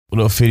What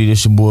up, Fitty?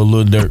 This your boy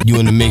Lil Durk. You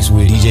in the mix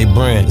with DJ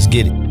Brand. Let's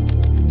get it. I'm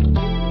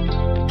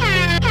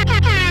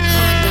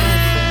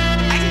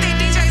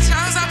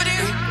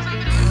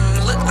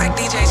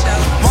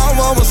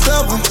a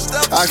stepper,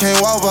 I can't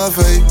walk by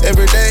faith.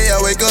 Every day I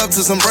wake up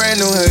to some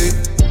brand new hate.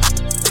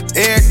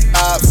 Air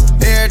ops,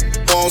 air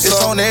bones, it's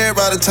on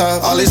everybody's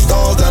top. All these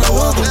stars that I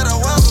welcome,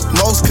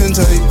 most couldn't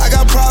take. I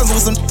got problems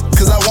with some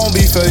cause I won't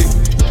be fake.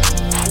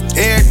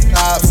 Air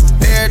ops,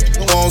 air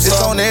bones,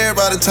 it's on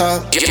everybody's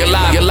top. You're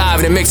live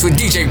in the mix with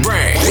DJ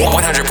Brand.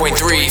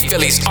 100.3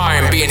 Philly's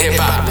R&B and hip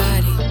hop.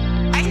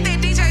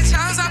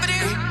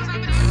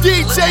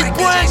 DJ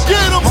Brand,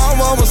 get him!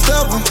 I'm a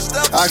stepper,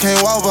 I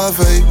can't walk by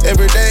faith.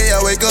 Every day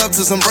I wake up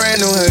to some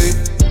brand new hate.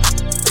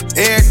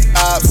 Air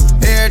ops,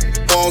 air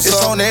bones, it's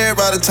on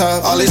everybody's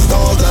top. All these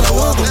stars that I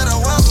welcome,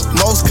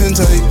 most couldn't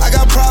take. I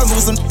got problems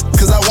with some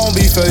cause I won't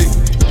be fake.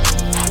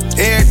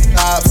 Air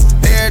ops,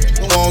 air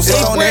bones,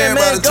 it's on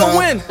everybody's top.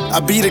 I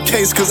beat the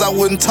case cause I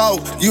wouldn't talk.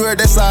 You heard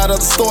that side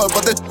of the story,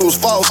 but that was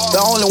false.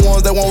 The only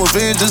ones that want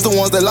revenge is the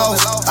ones that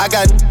lost. I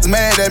got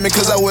mad at me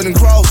cause I wouldn't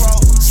cross.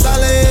 Solid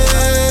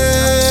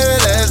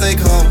as they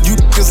come. You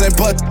niggas ain't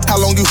but how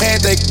long you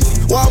had that?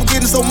 Why I'm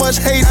getting so much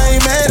hate, I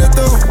ain't mad at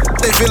them.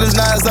 They feelings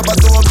nice up, I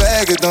throw a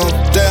bag at them.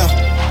 Damn,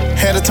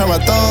 had to turn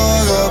my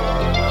thug up.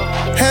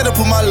 Had to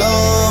put my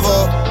love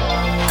up.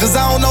 Cause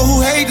I don't know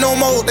who hate no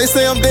more. They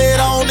say I'm dead,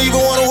 I don't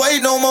even wanna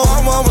wait no more.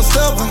 I'm a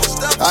stepper,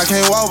 I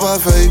can't walk by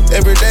faith.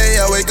 Every day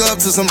I wake up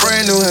to some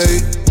brand new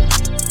hate.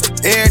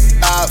 Air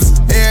ops,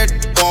 air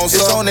bones,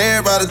 it's on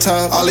everybody's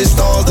top. All these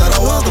stars that I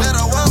welcome,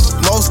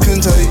 most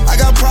couldn't take. I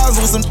got problems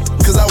with some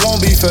cause I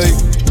won't be fake.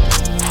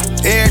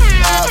 Air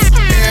ops,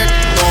 air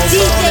bones,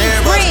 it's on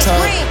everybody's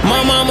top.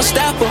 Mama, I'm a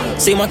stopper.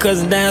 See my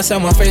cousin down, saw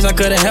my face, I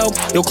couldn't help.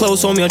 Your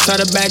clothes on me, I'll try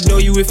to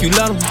backdoor you if you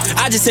let them.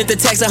 I just sent the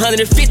text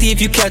 150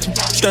 if you catch them.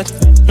 Strut.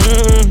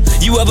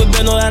 You ever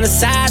been on the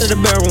side of the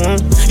barrel?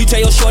 You tell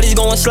your shorties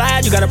gon'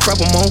 slide, you gotta prep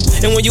them on.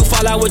 And when you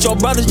fall out with your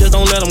brothers, just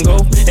don't let them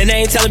go. And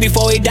they ain't telling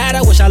before he died,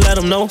 I wish I let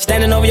them know.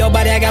 Standing over your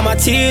body, I got my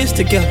tears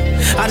together.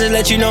 I just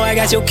let you know I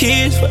got your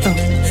kids forever.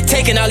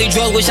 Taking all these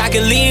drugs, wish I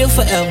could live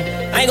forever.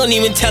 I ain't gon'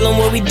 even tell them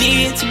what we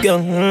did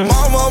together. I'm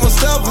a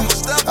stepper,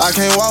 I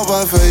can't walk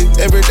by faith.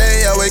 Every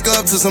day I wake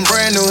up to some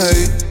brand new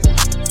hate.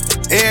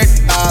 Air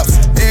ops,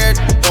 air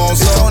bones,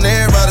 it's on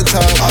everybody's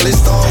top. All these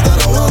stars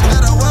that I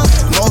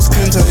welcome, most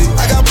couldn't take.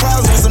 I got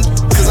problems with some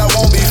cause I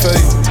won't be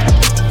fake.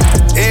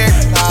 Air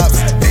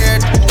ops,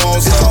 air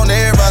bones, it's on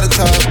everybody's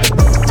top.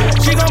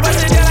 She gon'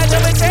 bust it down like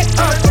double take,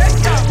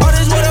 all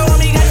this water on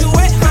me got you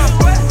wet,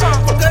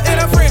 fuck her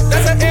and her friend,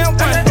 that's her M1.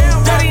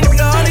 Daddy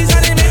nigga, all these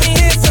honey make me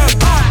handsome.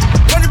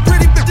 Bunch of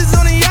pretty bitches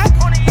on the yacht,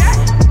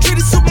 treat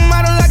a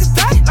supermodel like a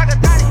thotty,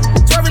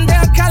 swerving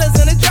down collars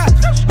in the drop.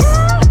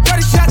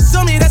 30 shots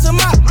on me, that's a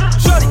mop.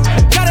 Shorty,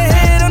 got her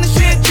head on the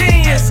shit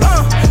genius,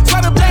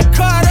 swipe a black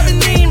card up in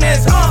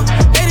Neiman's,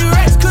 80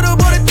 racks could've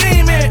bought a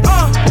demon,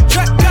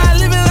 truck guy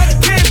living like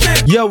a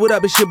kid. Yo, what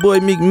up? It's your boy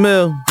Meek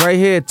Mill, right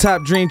here,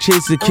 Top Dream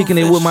Chaser, kicking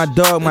it with my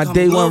dog, my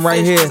day one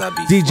right here,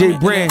 DJ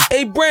Brand.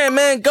 Hey Brand,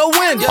 man, go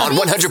win. On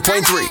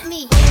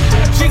 100.3.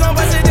 She gon'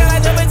 bust it down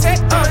like double take,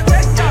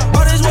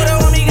 all this water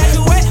on me got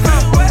you wet,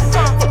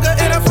 fuck her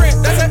and her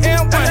friend, that's her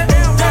M1.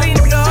 Daddy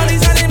nigga, all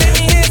these honey make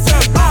me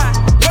handsome.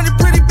 Bunch of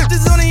pretty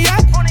bitches on the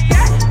yacht,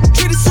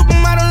 treat a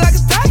supermodel like a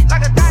thotty,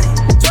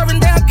 swerving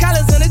down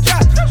collars in the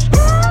drop.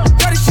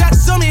 30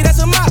 shots on me, that's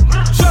a mop.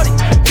 Shorty,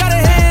 got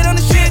her head on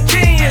the shit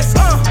genius,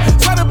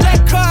 swipe a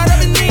black card up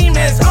in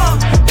Neiman's,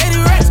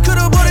 80 racks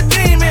could've bought a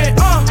demon,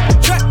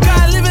 truck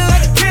guy living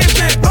like a kid,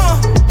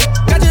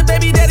 got your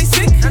baby daddy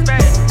sick,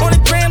 on the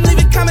gram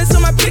leaving comments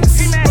on my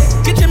pics,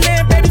 get your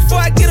man baby before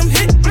I get him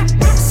hit,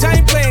 so I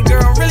ain't playing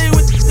girl, I'm really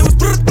with it was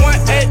 1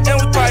 a.m.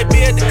 we probably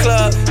be at the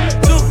club,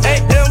 2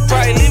 a.m.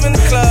 probably leaving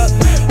the club,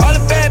 all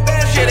the bad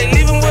shit they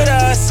leaving with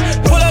us,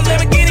 pull up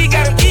Lamborghini,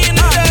 got him eating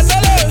the dust,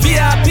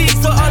 VIPs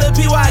for all the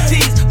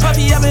PYTs,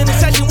 Puffy up in the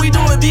session, we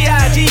doing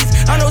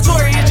BIGs, I'm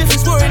notorious just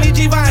exploring these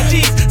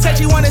Givenchy's, said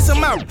she wanted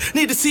some out,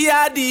 need the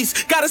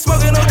CIDs, got her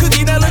smoking on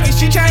cookie, now look at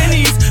she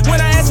Chinese,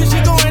 when I ask her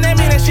she going, that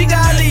mean that she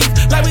gotta leave,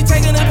 like we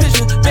taking a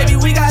picture, baby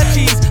we got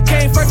cheese,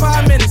 came for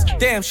 5 minutes,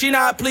 damn she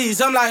not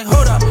pleased, I'm like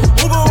hold up,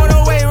 Uber on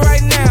the way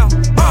right now,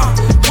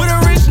 with a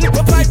rich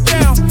nigga pipe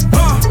down,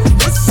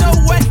 it's so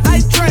wet I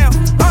drown,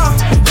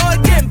 go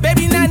again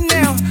baby not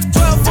now,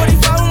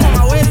 12:45 I'm on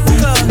my way to the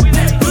club,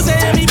 you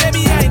saying me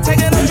baby I ain't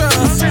taking no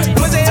drugs,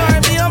 when they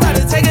R&B I'm about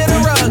to take it a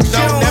rug,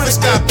 she don't wanna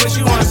stop but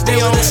she wanna stay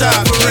on the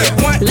top for real.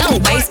 Low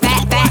waist,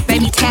 fat,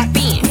 baby, tap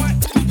in.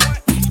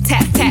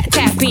 Tap, tap,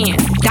 tap in.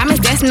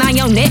 Diamonds dancing on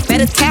your neck,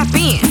 better tap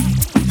in.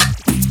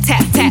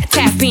 Tap, tap,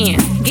 tap in.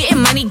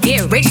 Getting money,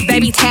 get rich,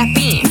 baby, tap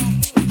in.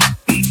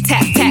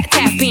 Tap, tap,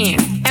 tap in.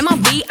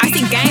 MOB,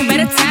 icy game,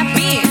 better tap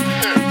in.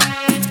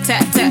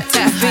 Tap, tap,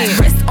 tap in.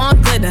 Wrist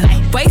on glitter,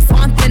 waist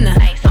on thinner.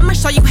 I'ma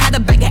show you how to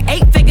bag an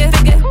 8-figure.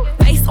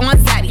 Face on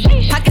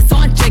zaddy, pockets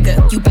on jigger.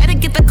 You better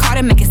get the card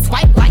and make it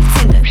swipe like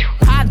Tinder.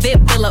 Private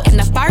villa in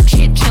the fire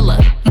shit chiller.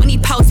 When he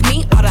post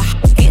me, all the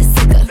get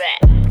sicker.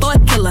 For a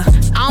killer,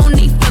 I don't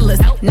need fillers.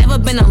 Never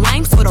been a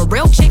lame, so the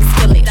real chicks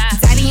feel it.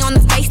 Daddy on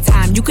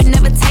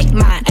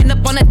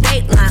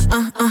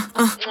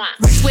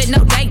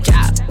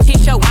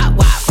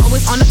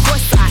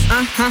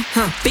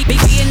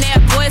Billionaire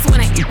boys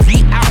wanna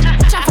eat out.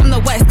 Shot from the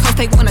west coast,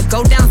 they wanna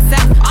go down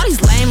south. All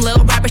these lame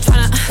little rappers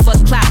tryna fuck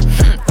clout.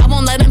 I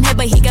won't let him hit,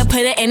 but he can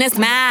put it in his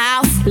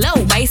mouth. Low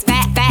waist,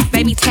 fat,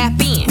 baby, tap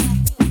in.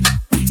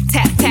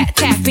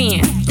 Tap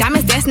in.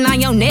 Diamonds dancing on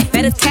your neck,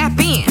 better tap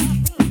in.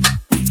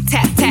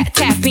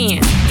 Tap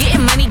in.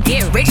 Getting money,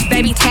 get rich,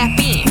 baby, tap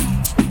in.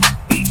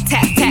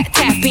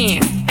 Tap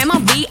in.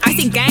 MLB,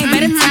 icy game,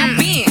 better tap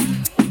in.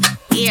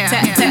 Yeah.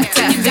 Tap.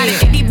 You got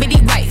an itty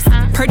bitty waist,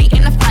 pretty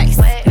in the face.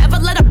 Never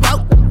let a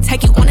broke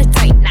take you on a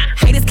date.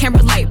 Haters can't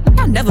relate,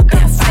 I've never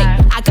been fake.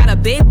 I got a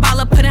big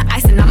baller putting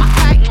icing on my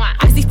cake.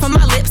 Icy from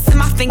my lips and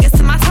my fingers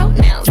to my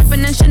toenails.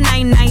 Dripping in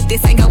Sinead,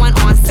 this ain't going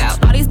on sale.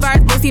 All these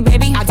birds, pussy,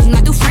 baby, I do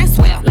not do friends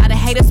well. Lot of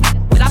haters,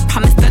 but I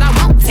promise that I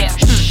won't tell.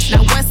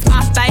 Now what's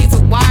my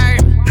favorite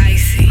word?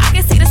 Icy. I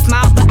can see the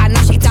smile, but I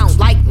know she don't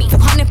like me.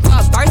 200 for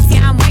a verse,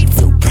 yeah, I'm way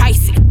too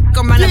pricey.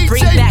 Gonna run a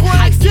bring back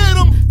hype.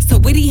 So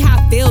witty, how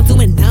I feel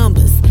doing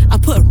numbers. I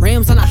put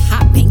rims on a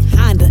hot pink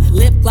Honda.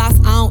 Lip gloss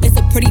on, it's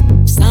a pretty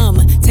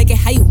summer. Take it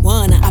how you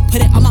wanna, I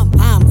put it on my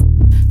mama.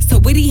 So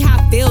witty, how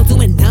I feel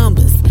doing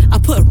numbers. I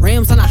put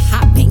rims on a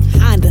hot pink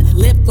Honda.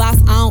 Lip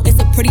gloss on, it's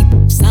a pretty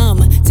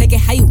summer. Take it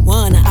how you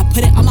wanna, I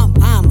put it on my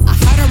mama. I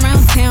heard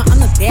around town, I'm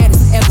the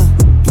baddest ever.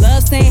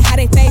 Love saying how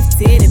they face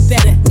did it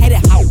better. Had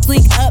it how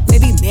link up,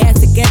 maybe mad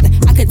together.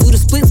 I could do the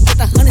splits with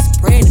the 100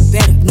 spread it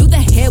better. Knew the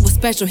head was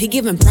special, he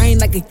giving brain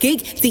like a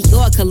geek.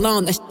 Dior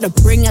cologne, that shit'll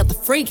bring out the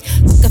freak.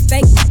 Took a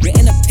fake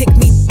and a pick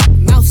me.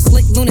 Mouth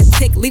slick,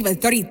 lunatic, leave a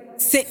dirty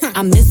sick.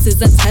 I'm Mrs.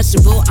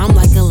 Untouchable, I'm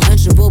like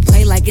unlunchable.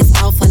 Play like it's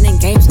all fun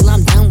and games till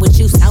I'm done with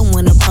you.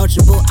 Someone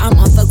approachable, I'm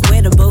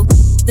unforgettable.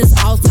 This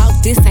all talk,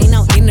 this ain't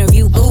no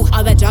interview. Ooh,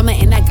 all that drama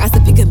and that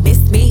gossip, you can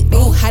miss me.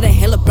 Ooh, how the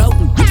hell it broke?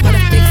 Try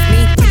to fix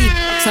me.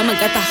 Summer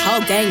got the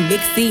whole gang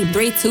mixy.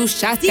 3-2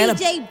 shots, got a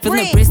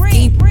feeling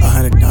risky.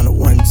 100 down to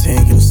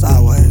 110, get it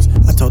sideways.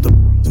 I told the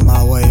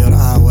my way or the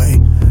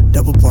highway.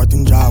 Double parked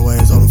in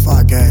driveways, on them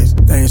 5Ks.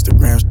 The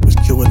Instagram was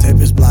cute, we'll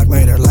tape his block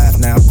later. Laugh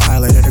now, cry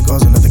later, there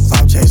goes another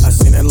cloud chase. I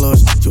seen that little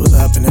shit you was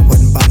up and it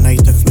wasn't about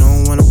night. If you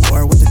don't wanna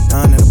war with the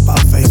done and about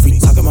face. We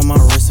talking about my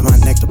wrist and my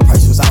neck, the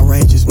price was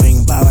outrageous. We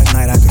ain't bow at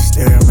night, I could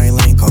stare at May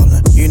Lane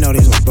calling. You know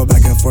these ones go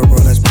back and forth,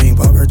 bro, let's ping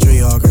poker, tree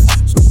hugger.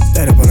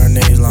 Stay up on her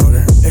knees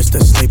longer. It's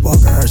the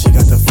sleepwalker, her, she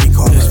got the feet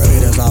caught. This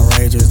street is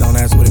outrageous, don't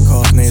ask what it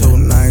costs neither.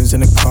 2 9s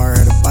in the car,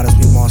 heard about us,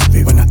 we want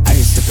speed. When the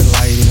ice hit the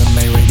light, even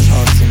May Ray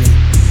talks to me.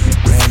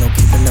 Man, no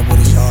keeping up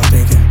with it, y'all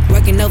thinking.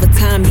 Working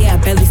overtime, yeah, I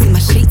barely see my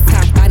sheets.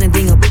 Top riding,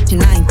 ding a bitch,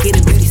 and I ain't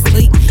getting beauty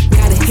sleep.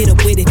 Gotta hit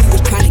up with it, he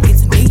was trying to get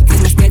to me.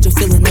 Cause my schedule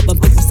filling up, I'm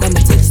booking summer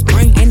to the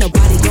spring. Ain't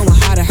nobody going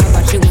harder, how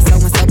about you and so,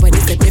 but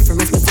it's the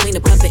difference between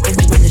the puppet and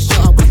who in the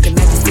show. I work in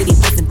Magic City,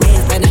 bustin'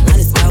 bands, letting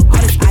hundreds go.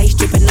 All this ice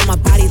dripping on my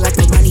body like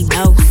a runny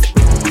nose.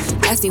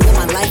 Ask me what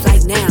my life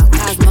like now.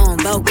 Cosmo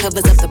and low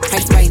covers up the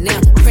price right now.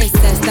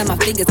 Princess, let my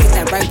fingers get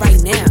that right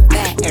now.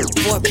 That air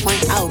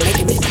 4.0,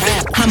 making me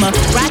proud. I'ma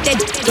ride that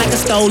like a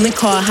stolen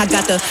car. I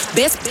got the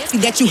best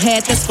that you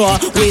had thus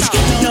far. Which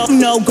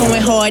no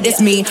going hard,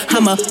 it's me.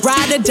 I'ma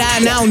ride or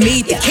die, and I don't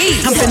need the key.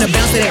 I'm finna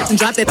bounce that ass and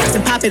drop that ass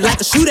and pop it like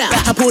a shootout.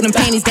 I pull them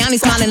panties down,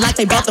 they smiling like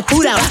they brought the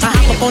food out. I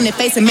hop up on their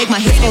face and make my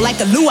hips go like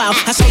a luau.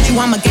 I showed you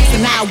I'm a gangster,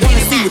 now I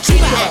wanna see what you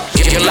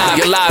got.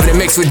 You're live in the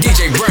mix with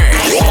DJ Brand.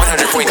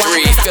 100.3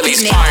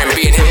 Philly's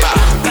R&B and hip hop.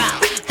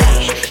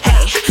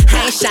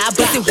 I ain't shy,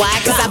 but it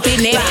wide, cause I been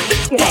there.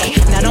 Hey,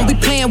 now don't be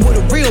playing with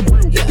a real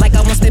like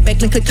I won't step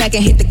back and click clack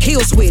and hit the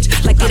kill switch.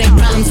 Like it ain't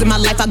problems in my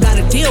life I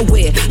gotta deal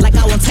with. Like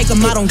I won't take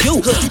them out on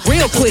you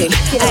real quick.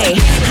 Hey,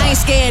 I ain't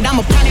scared,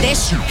 I'ma pop that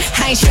shit.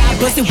 I ain't shy,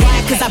 but it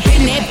wide, cause I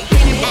been there.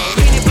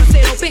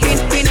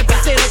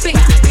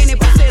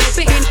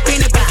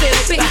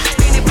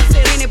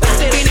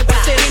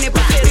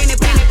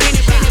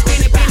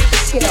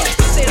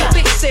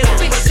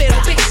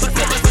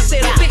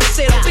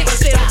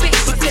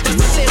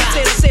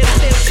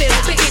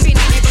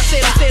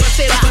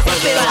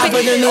 I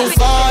put the new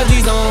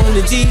 4G's on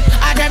the G.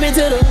 I grab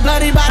into the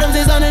bloody bottoms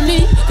is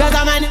underneath. Cause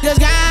all my niggas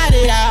got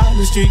it out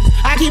the street.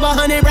 I keep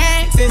 100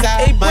 racks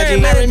inside my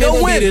jeans. I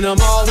remember getting them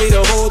all with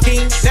the whole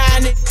team.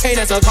 Now niggas ain't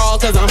that's a call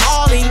cause I'm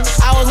hauling.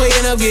 I was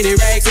waking up getting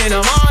racks in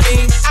the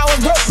morning. I was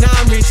broke, now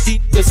I'm rich,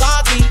 deep, the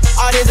salty.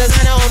 All this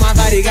designer on my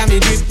body got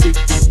me drip, drip.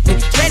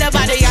 Straight up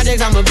out the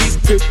objects, I'm a big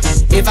trip.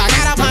 If I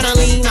got up on a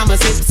lean, I'm a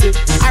sip.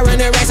 I run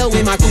the racks up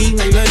with my queen,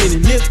 like London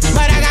and Lips.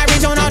 But I got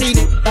rich on all these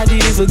niggas, I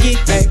didn't forget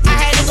that. I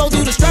had to go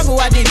through the struggle,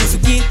 I didn't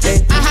forget that.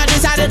 I had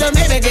inside of the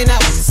Maybach and I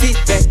was sit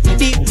back.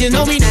 Deep, you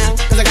know me now,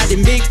 cause I got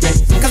them big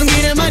racks. Cause I'm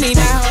getting money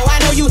now, I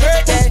know you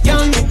heard that.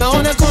 Young nigga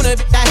on the corner,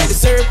 I had to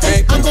serve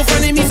back. Uncle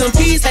fronted me some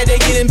peas, had to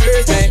get them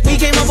birds back. We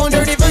came up on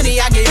Dirty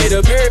Money, I gave it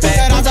a bird back.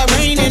 Cut off the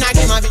rain and I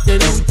gave my bitch a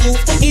new boo.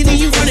 Either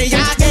you run a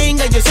y'all gang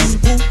or you super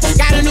boo.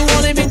 Got a new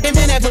one and bitch, and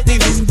that put the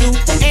voodoo.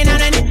 Ain't on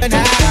that nigga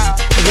now.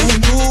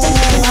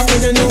 I put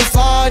the new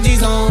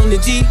 4G's on the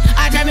G.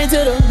 I trap into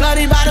the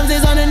bloody bottoms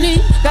is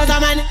underneath. Cause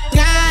all my niggas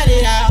got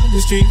it out the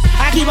street.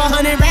 I keep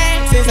 100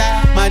 racks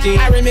inside my jeans.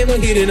 I remember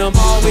hitting them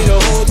all with the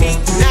whole team.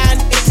 Now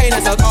niggas ain't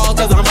that's a call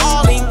cause I'm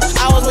hauling.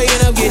 I was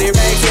waking up getting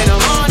racks in the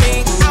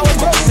morning. I was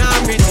broke, now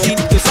I'm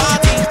bitch, the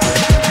salty.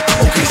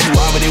 Okay, she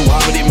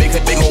wobbly, make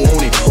her, they gon'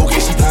 want it.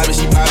 Okay, she private,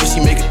 she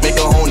make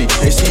her honey.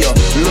 And she a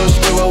little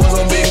stripper with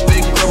some big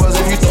rubbers.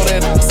 If you throw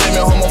that, send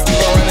me home, I'll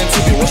flip around and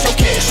tip it. What's your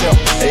cash up?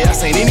 Hey, I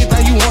seen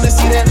anything you wanna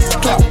see that?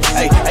 Clap.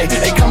 Hey,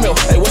 come here.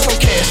 Hey, what's your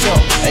cash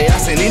up? Hey, I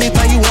seen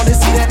anything you wanna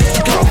see that?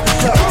 Clap.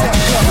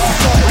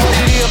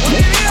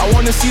 I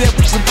wanna see that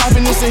pussy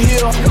poppin' this in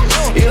here.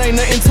 It ain't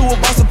nothing to a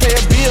boss to pay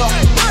a bill.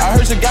 I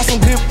heard you got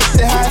some good,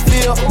 that how I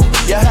feel.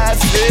 Yeah, how I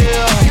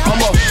feel.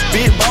 I'm a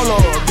big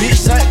baller, big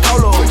shot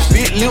caller,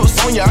 big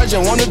lips on ya. I just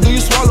wanna do you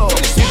swallow.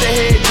 Get that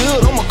head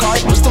good, I'ma call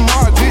you Mr.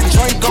 Mar. Good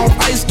drink on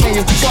ice, can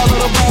you swallow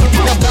the bottle?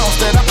 Now bounce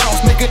that, I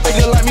bounce, make it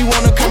like me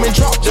wanna come and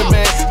drop the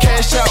bag.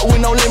 Cash out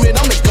with no limit,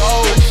 I'm the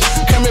gold.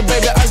 Come here,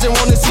 baby, I just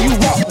wanna see you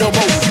rock the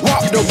boat,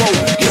 rock the boat.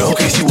 Yeah,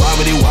 okay, she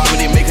wobbly,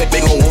 make her, they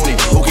gon' want it.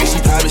 Okay, she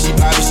private, she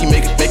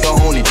make her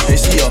honey. And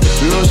she a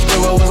little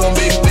stripper with some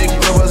big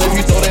rubbers. If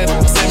you throw that,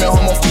 send me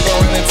home, I'll flip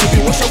around and tip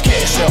it. What's your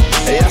cash up?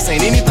 Hey, I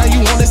seen anything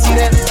you wanna see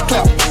that?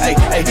 Clap. Hey,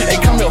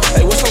 come here.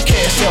 Hey, what's your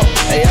cash up?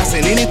 Hey, I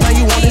seen anything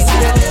you wanna see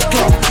that?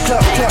 Clap.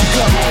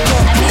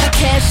 I need a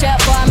cash up,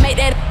 boy, I make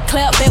that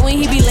clap back when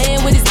he be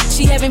laying with his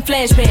she having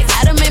flashbacks.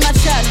 I done made my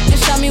chop,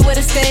 just show me where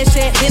the stash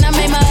at. Then I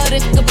made my other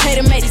nigga pay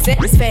to make these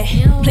ass fat.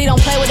 Please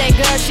don't play with that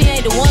girl, she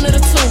ain't the one of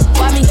the two.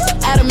 Why me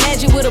out of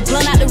magic with a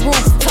blunt out the roof?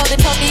 Told the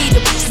talk to eat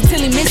the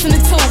till he missing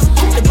the tooth.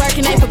 The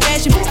Birkin ain't for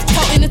fashion,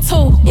 caught in the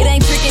two. It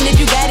ain't tricking if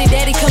you got it,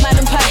 daddy come out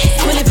them pockets.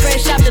 Really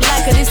fresh off the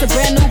light, cause it's a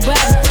brand new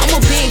body. I'm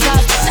a big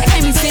dog, I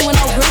can't be seen with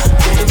no grip.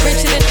 The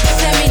richer the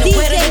that mean the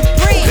wetter the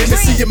bread. Let me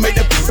see you make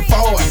that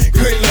fall.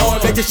 Good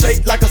Lord, make it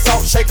shake like a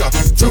salt shaker.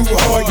 Too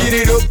hard, get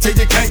it up till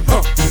you can't,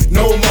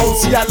 no more.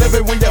 See, I love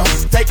it when you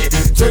take it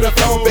to the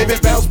floor, baby,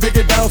 bounce, big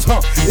it bounce,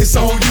 It's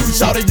on you,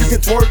 shout it, you can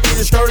twerk in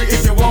your skirt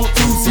if you want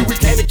to. See, we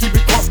can't keep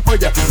it crunk for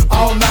you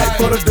all night.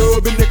 For the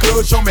dub in the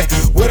club, show me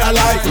what I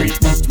like. We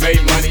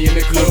made money in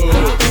the club.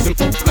 Them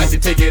like to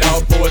take it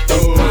out for a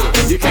thug.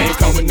 You can't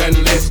come with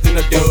nothing less than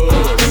a dub.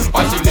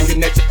 Why she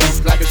looking at you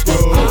like a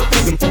scrub?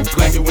 Them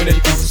like it when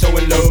it so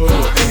in love.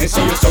 And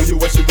she'll show you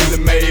what she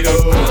really made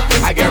of.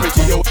 I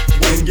guarantee you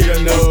wouldn't get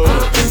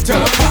enough. Tell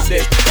her pop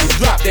that,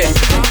 drop that.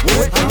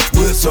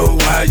 Well, so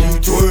why you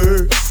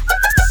twerk?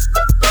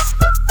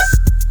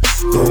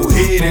 Go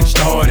ahead and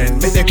start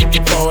and make that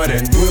part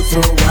and well, so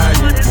why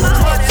you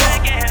twerk?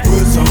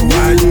 Well, so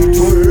why you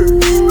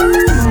twerk?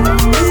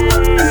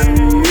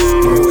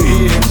 Go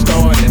ahead and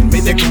start and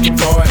make that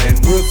part and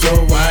well, so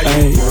why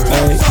you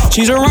twerk?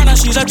 She's a runner,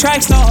 she's a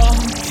track star.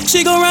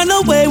 She gon' run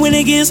away when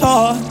it gets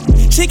hard.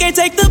 She can't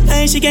take the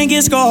pain, she can't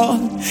get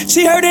scarred.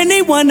 She hurt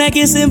anyone that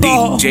gets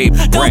involved.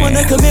 Don't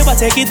wanna commit, why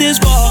take it this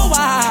far?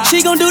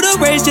 She gon' do the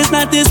race, just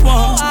not this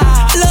one.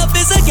 Love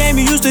is a game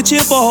you used to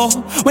cheer for.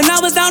 When I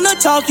was down to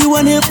talk, you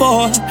weren't here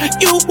for.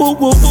 You woo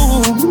woo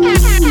woo.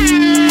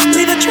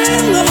 Leave a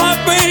trail of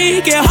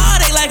heartbreak and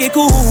heartache like it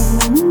cool.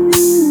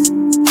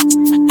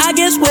 I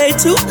guess way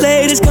too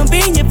late, it's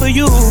convenient for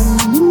you.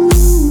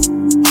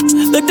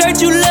 The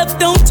dirt you left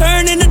don't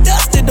turn into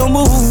dust, it don't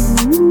move.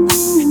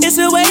 It's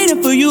still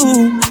waiting for you.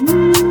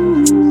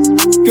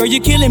 Girl,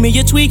 you're killing me,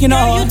 you're tweaking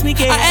all.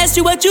 I asked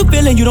you what you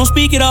feeling, you don't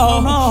speak at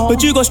all.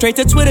 But you go straight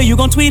to Twitter, you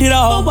gon' tweet it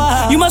all.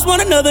 You must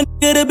want another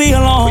nigga to be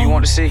alone. What you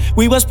want to see?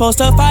 We was supposed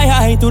to fight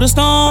high through the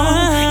storm.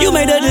 You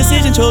made a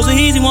decision, chose the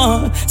easy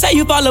one. Say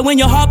you following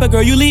your heart, but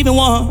girl, you leaving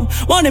one.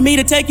 Wanted me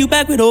to take you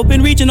back with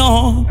open reaching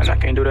on. Cause I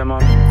can't do that,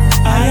 mom.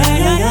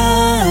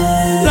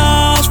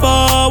 Lost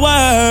for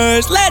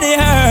words, let it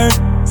hurt.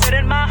 Set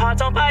it my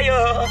heart on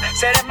fire.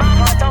 Set it my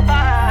heart on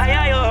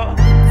fire.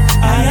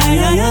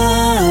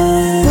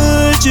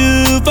 Put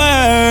you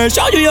first,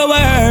 show you your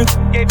worth.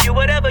 Give you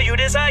whatever you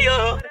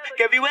desire.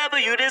 Give you whatever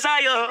you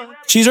desire.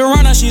 She's a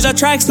runner, she's a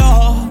track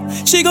star.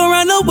 She gon'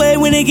 run away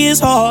when it gets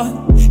hard.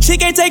 She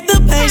can't take the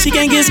pain, she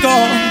can't get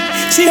scarred.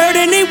 She hurt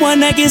anyone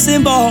that gets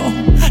involved.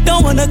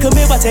 Don't wanna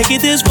commit, why take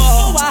it this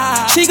far?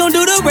 She gon'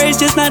 do the race,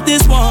 just not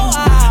this one.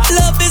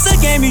 Love is a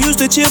game you used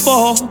to cheer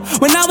for.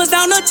 When I was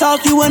down to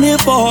talk, you weren't here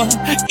for.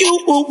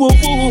 You woo woo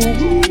woo.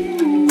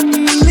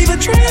 Leave a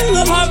trail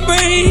of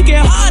heartbreak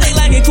and heartache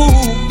like it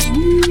cool.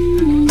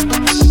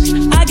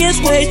 I guess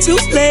way too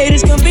late,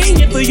 it's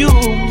convenient for you.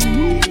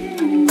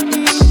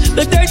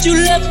 The dirt you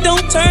left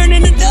don't turn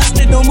into dust,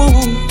 it don't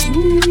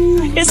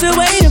move. It's still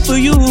waiting for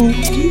you.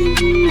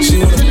 She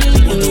wanna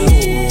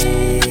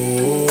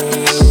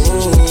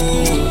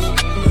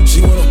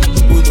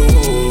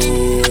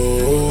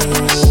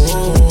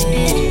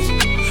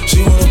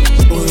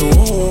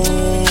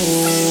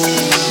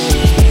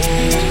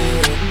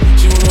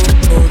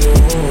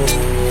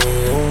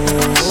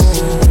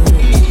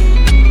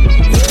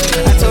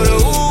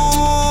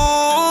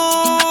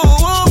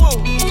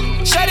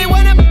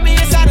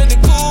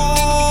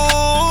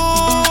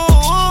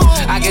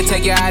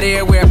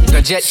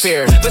jet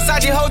fare.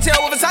 Versace hotel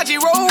with Versace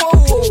roll.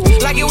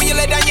 Like it when you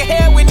let down your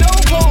hair with no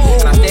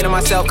clothes. And I stay to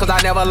myself cause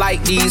I never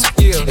like these.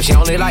 If she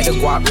only like the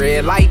guap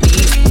red like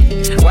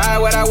these. Why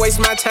would I waste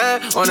my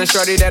time on a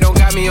shorty that don't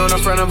got me on the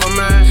front of her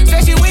mind?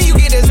 Especially when you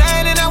get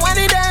designed and I want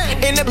it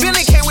done. And the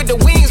building came with the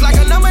wings like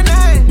a number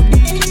 9.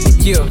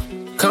 Yeah.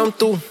 Come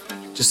through,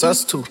 just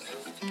us two.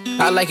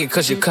 I like it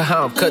cause you cut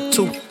how I'm cut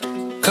too.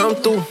 Come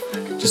through,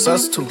 just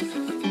us two.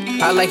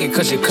 I like it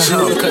cause you cut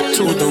how I'm cut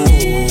too.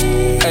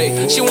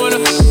 Hey, she wanna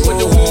with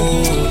the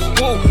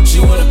woo.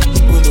 She wanna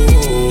with the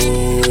woo.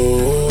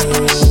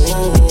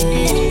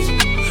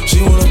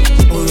 She wanna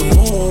with the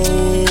woo.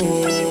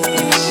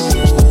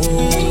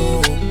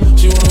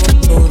 She wanna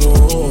with the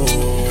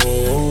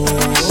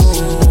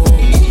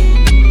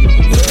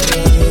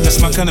woo. That's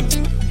my kind of.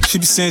 She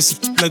be saying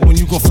some like when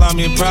you gon' fly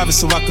me in private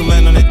so I can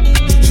land on it.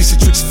 She said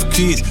tricks for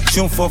kids, she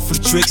don't fall for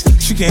the tricks.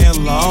 She can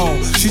handle her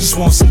own, she just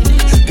wants some.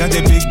 Got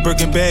that big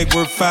Birkin bag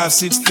worth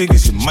 5-6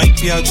 figures. You might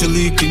be out your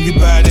league, can you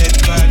buy that?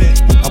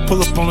 I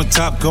pull up on the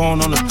top, going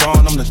on the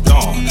dawn, I'm the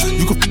dawn.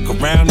 You can fuck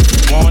around if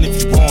you want,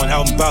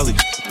 out in Bali.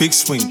 Big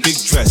swing, big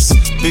dress,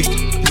 big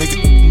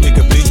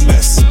nigga, big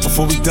mess.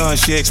 Before we done,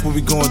 she asked what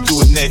we gon'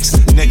 do it next.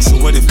 So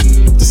what if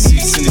the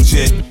seats in the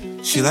jet?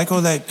 She like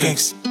all that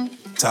gangsta.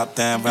 Top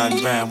down,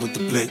 riding round with the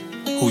blick.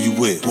 Who you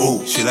with?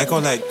 Whoa. She like all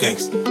that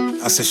gangsta.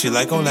 I said she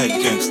like all that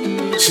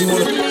gangsta. She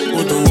wanna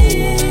with the woo.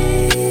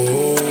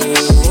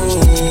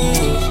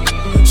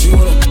 She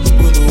wanna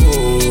with the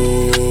woo.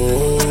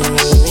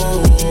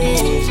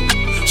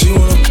 She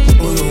wanna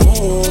with the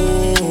woo.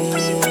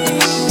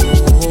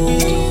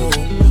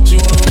 She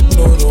wanna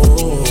with the woo.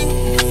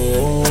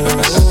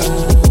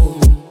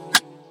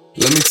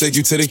 Let me take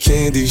you to the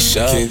candy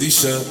shop.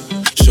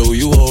 Show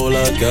you all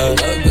I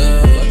got.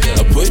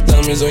 I put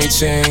diamonds on your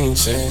chain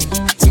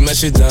to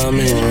match your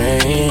diamond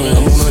ring.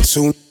 I'm on a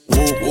tune,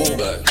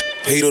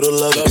 hate or the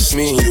love, it's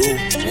me and you.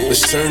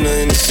 Let's turn her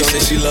into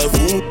something she love.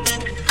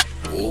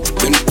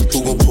 Then who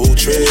gon' pull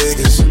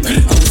triggers? I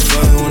was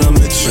fine when I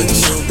met you,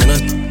 then I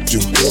you,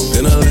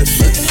 then I left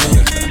you.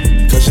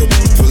 Cause your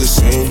feel the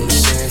same,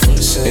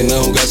 and I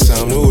don't got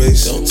time to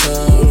waste.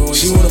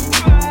 She wanna.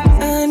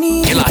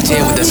 You're locked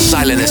in with the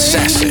silent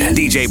assassin,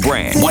 DJ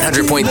Brand,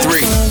 100.3,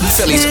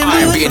 Philly's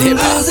R&B and hip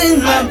hop.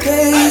 Losing my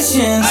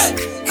patience,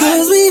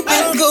 cause we've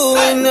been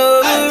going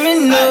over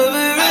and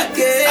over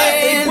again.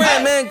 Hey,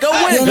 Brand, man, go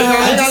in.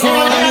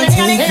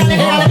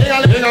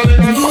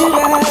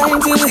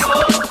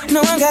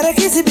 No, I gotta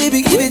kiss it,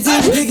 baby, give it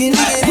to me, dig it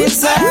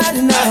inside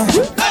now.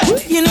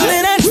 You know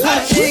that I just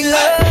wanna take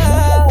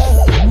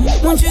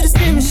love. Want you to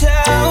scream and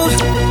shout,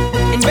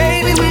 and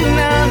baby, we're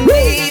not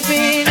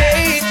leaving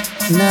it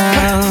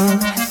now.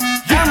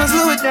 I'ma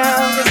slow it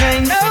down, cause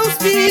ain't no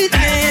speed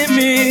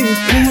limit.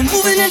 When we're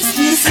moving at the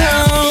speed of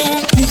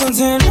sound, we gon'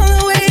 turn all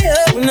the way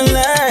up when the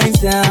lights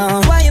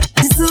down. Why you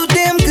so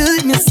damn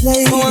good, Miss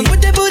Lady? Go on,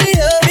 put that booty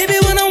up, baby,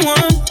 when I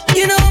want.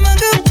 You know I'ma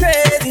go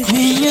crazy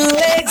when your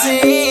legs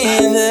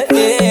in the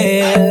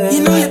air. You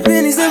know your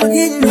pennies never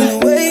getting in the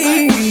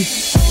way.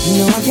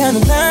 You know I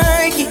kinda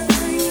like it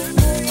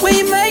when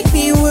you make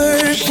me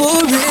work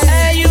for it.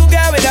 Hey, you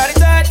got it, all the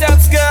top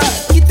scar.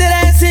 Get that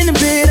ass in the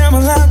bed, I'ma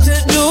lock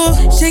the door.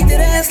 Shake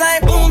that ass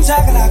like boom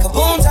chakalaka,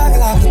 boom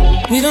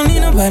chakalaka. We don't need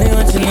nobody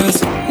watching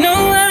us. No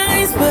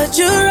eyes but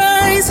your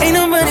eyes. Ain't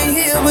nobody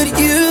here but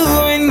you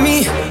and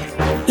me.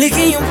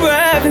 Licking your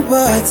private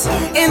parts,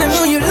 and I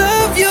know you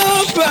love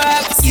your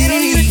privacy. You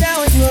don't need a down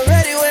when you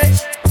already wet.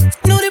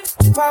 Know the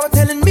power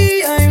telling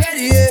me I ain't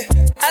ready yet.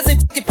 I say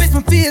f*** it, face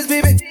my fears,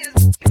 baby.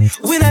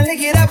 When I lick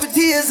it, I put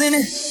tears in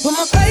it. Put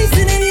my face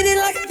in it, eat it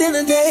like a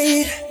dinner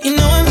date. You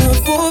know I'm here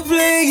for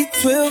play,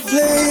 12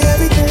 play,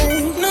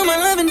 everything. No, my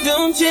loving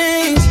don't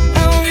change.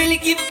 I don't really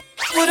give a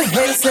f*** what a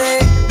hater say.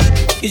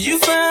 Cause you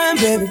fine,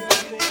 baby.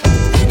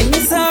 And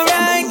it's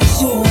alright,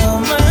 cause you're all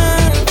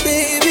mine,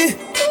 baby.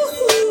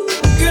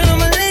 Girl,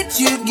 I'ma let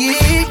you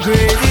get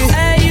crazy.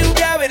 Hey, you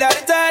got it out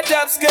the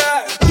top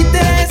skirt. Get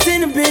that ass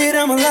in the bed,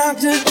 I'ma lock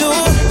the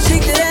door.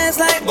 Shake that ass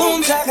like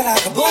boom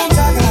chakalaka, boom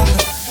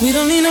chakalaka. We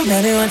don't need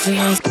nobody watching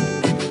us.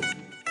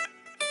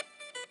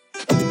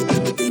 I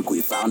think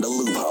we found a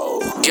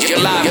loophole. You're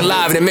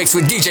live in the mix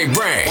with DJ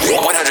Brand,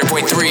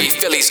 100.3,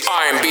 Philly's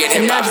R&B and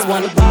hip hop. I just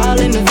wanna ball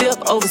in the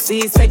VIP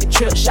overseas, take a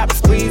trip, shop and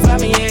squeeze, buy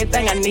me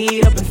everything I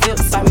need up in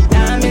Philly. Buy me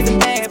diamonds and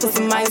bags, put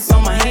some ice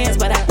on my hands,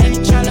 but I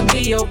ain't tryna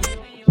be your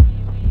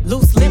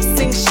loose lips,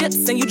 sink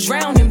ships, and you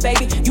drowning,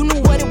 baby. You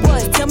knew what it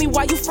was. Tell me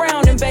why you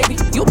frowning, baby.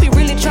 You be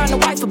really trying to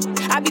wife a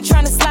I be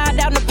trying to slide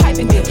down the pipe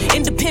and get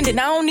independent.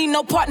 I don't need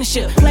no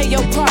partnership. Play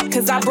your part,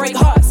 cause I break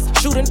hearts.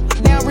 Shooting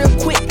down real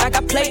quick, like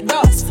I play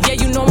darts. Yeah,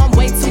 you know I'm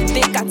way too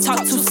thick. I talk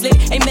too slick.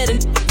 Ain't met a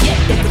yet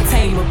that can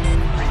tame her.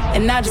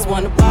 And I just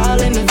wanna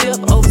ball in the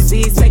VIP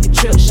overseas, take a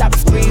trip, shop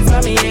and squeeze,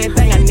 buy me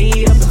everything I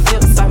need up in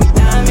Philly. Buy me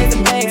diamonds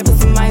and bags, put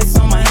some ice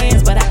on my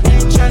hands, but I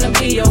ain't tryna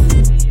be your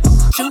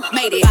shoot,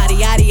 made it. Body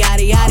yaddy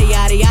yaddy yaddy yaddy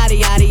yaddy yaddy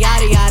yaddy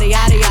yaddy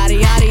yaddy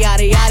yaddy yaddy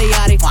yaddy yaddy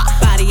yaddy.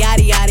 Body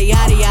yaddy yaddy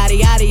yaddy yaddy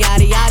yaddy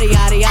yaddy yaddy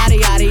yaddy yaddy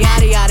yaddy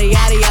yaddy yaddy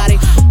yaddy yaddy.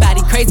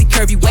 Body crazy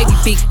curvy wavy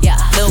beak, yeah.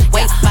 Little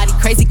waist, body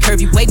crazy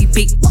curvy wavy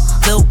beak.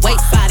 Little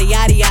waist, body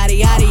yaddy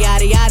yaddy yaddy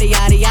yaddy yaddy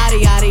yaddy yaddy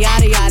yaddy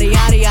yaddy yaddy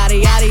yaddy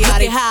yaddy yaddy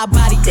yaddy. Look at how I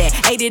body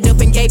that, ate it up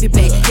and gave it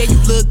back. Yeah, you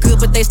look good,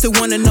 but they still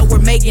wanna know we're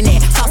making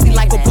it. Saucy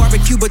like a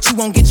barbecue, but you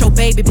won't get your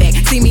baby back.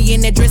 See me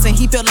in that dress and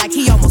he felt like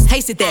he almost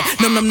tasted that.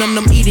 Num num num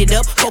num, eat it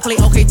up. Go play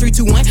okay, 3,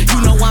 2, 1.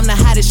 You know I'm the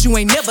hottest, you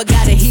ain't never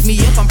gotta heat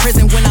me up. I'm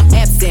present when I'm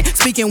absent,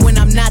 speaking when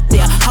I'm not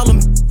there. Call him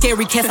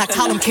Gary Cass, I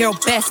call him Carol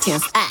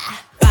Baskins.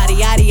 Body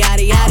yaddy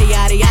yaddy yaddy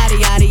yaddy yaddy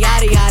yaddy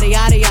yaddy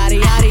yaddy yaddy yaddy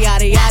yaddy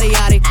yaddy yaddy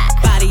yaddy.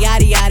 Body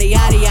yaddy yaddy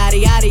yaddy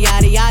yaddy yaddy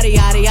yaddy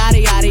yaddy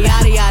yaddy yaddy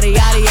yaddy yaddy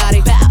yaddy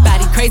yaddy yaddy.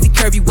 Body crazy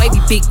curvy wavy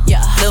big,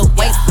 yeah. Lil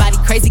waist. Body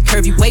crazy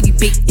curvy wavy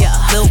big, yeah.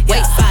 Lil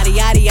waist. Body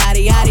yaddy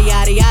yaddy yaddy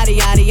yaddy yaddy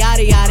yaddy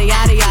yaddy yaddy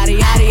yaddy yaddy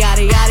yaddy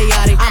yaddy yaddy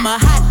yaddy. I'm a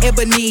hot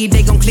ebony,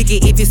 they gon' click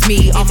it if it's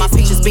me. All my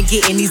features been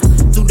getting these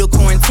through the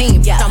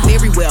quarantine. I'm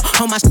very well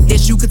on my shit,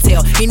 as you could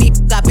tell. Any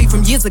I beef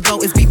from years ago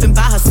is beefing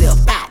by herself.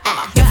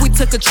 If we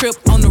took a trip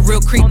on the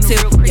real creep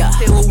tip, yeah.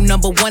 Rule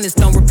number 1 is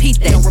don't repeat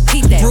that. Don't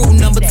repeat that. Rule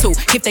number 2,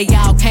 if they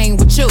all came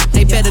with you,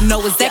 they better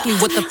know exactly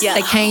what the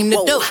they came to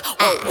do.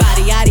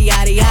 Body yaddy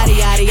yaddy yaddy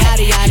yaddy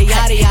yaddy yaddy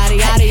yaddy yaddy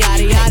yaddy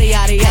yaddy yaddy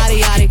yaddy yaddy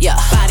yaddy. Yeah.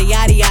 Body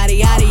yaddy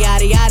yaddy yaddy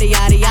yaddy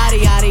yaddy yaddy yaddy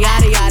yaddy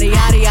yaddy yaddy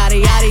yaddy yaddy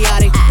yaddy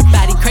yaddy.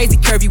 Body crazy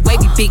curvy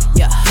wavy big,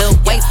 yeah. Lil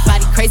waist.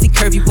 Body crazy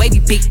curvy wavy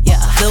big, yeah.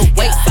 Lil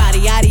waist. Body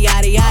yaddy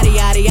yaddy yaddy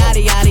yaddy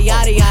yaddy yaddy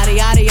yaddy yaddy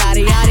yaddy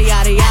yaddy yaddy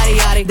yaddy yaddy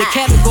yaddy. The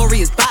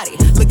category is body.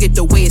 Look at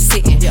the way it's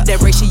sitting. That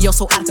ratio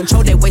so out of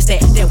control. That waist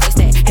that.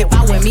 If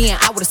I were me and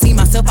I would've seen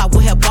myself, I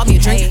would have bought me a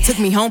drink. Took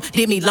me home,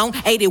 did me long,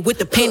 ate it with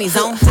the pennies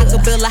on. I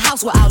could build a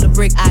house with all the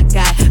brick I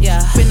got.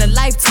 Yeah, been a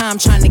lifetime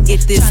trying to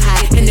get this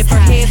high. And if her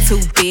head too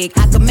big,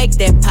 I could make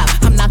that pop.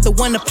 I'm not the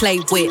one to play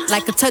with,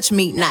 like a touch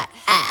me not.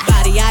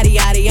 Body yaddy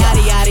yaddy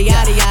yaddy yaddy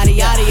yaddy yaddy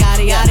yaddy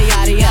yaddy yaddy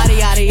yaddy yaddy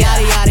yaddy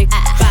yaddy yaddy.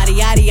 Body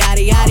yaddy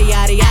yaddy yaddy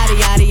yaddy yaddy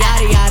yaddy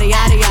yaddy yaddy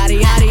yaddy yaddy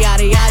yaddy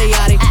yaddy yaddy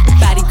yaddy.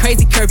 Body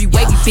crazy curvy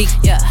wavy big,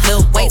 yeah.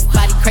 Lil waist.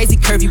 Body crazy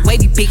curvy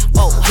wavy big,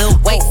 whoa. Lil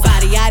waist.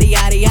 Body yaddy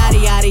yaddy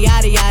yaddy yaddy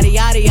yaddy yaddy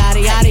yaddy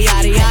yaddy yaddy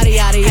yaddy yaddy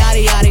yaddy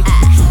yaddy yaddy.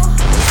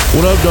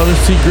 What up, though?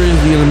 This T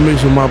Grizzly in the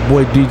mix with my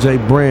boy DJ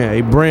Brand.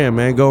 Hey, Brand,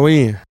 man, go in.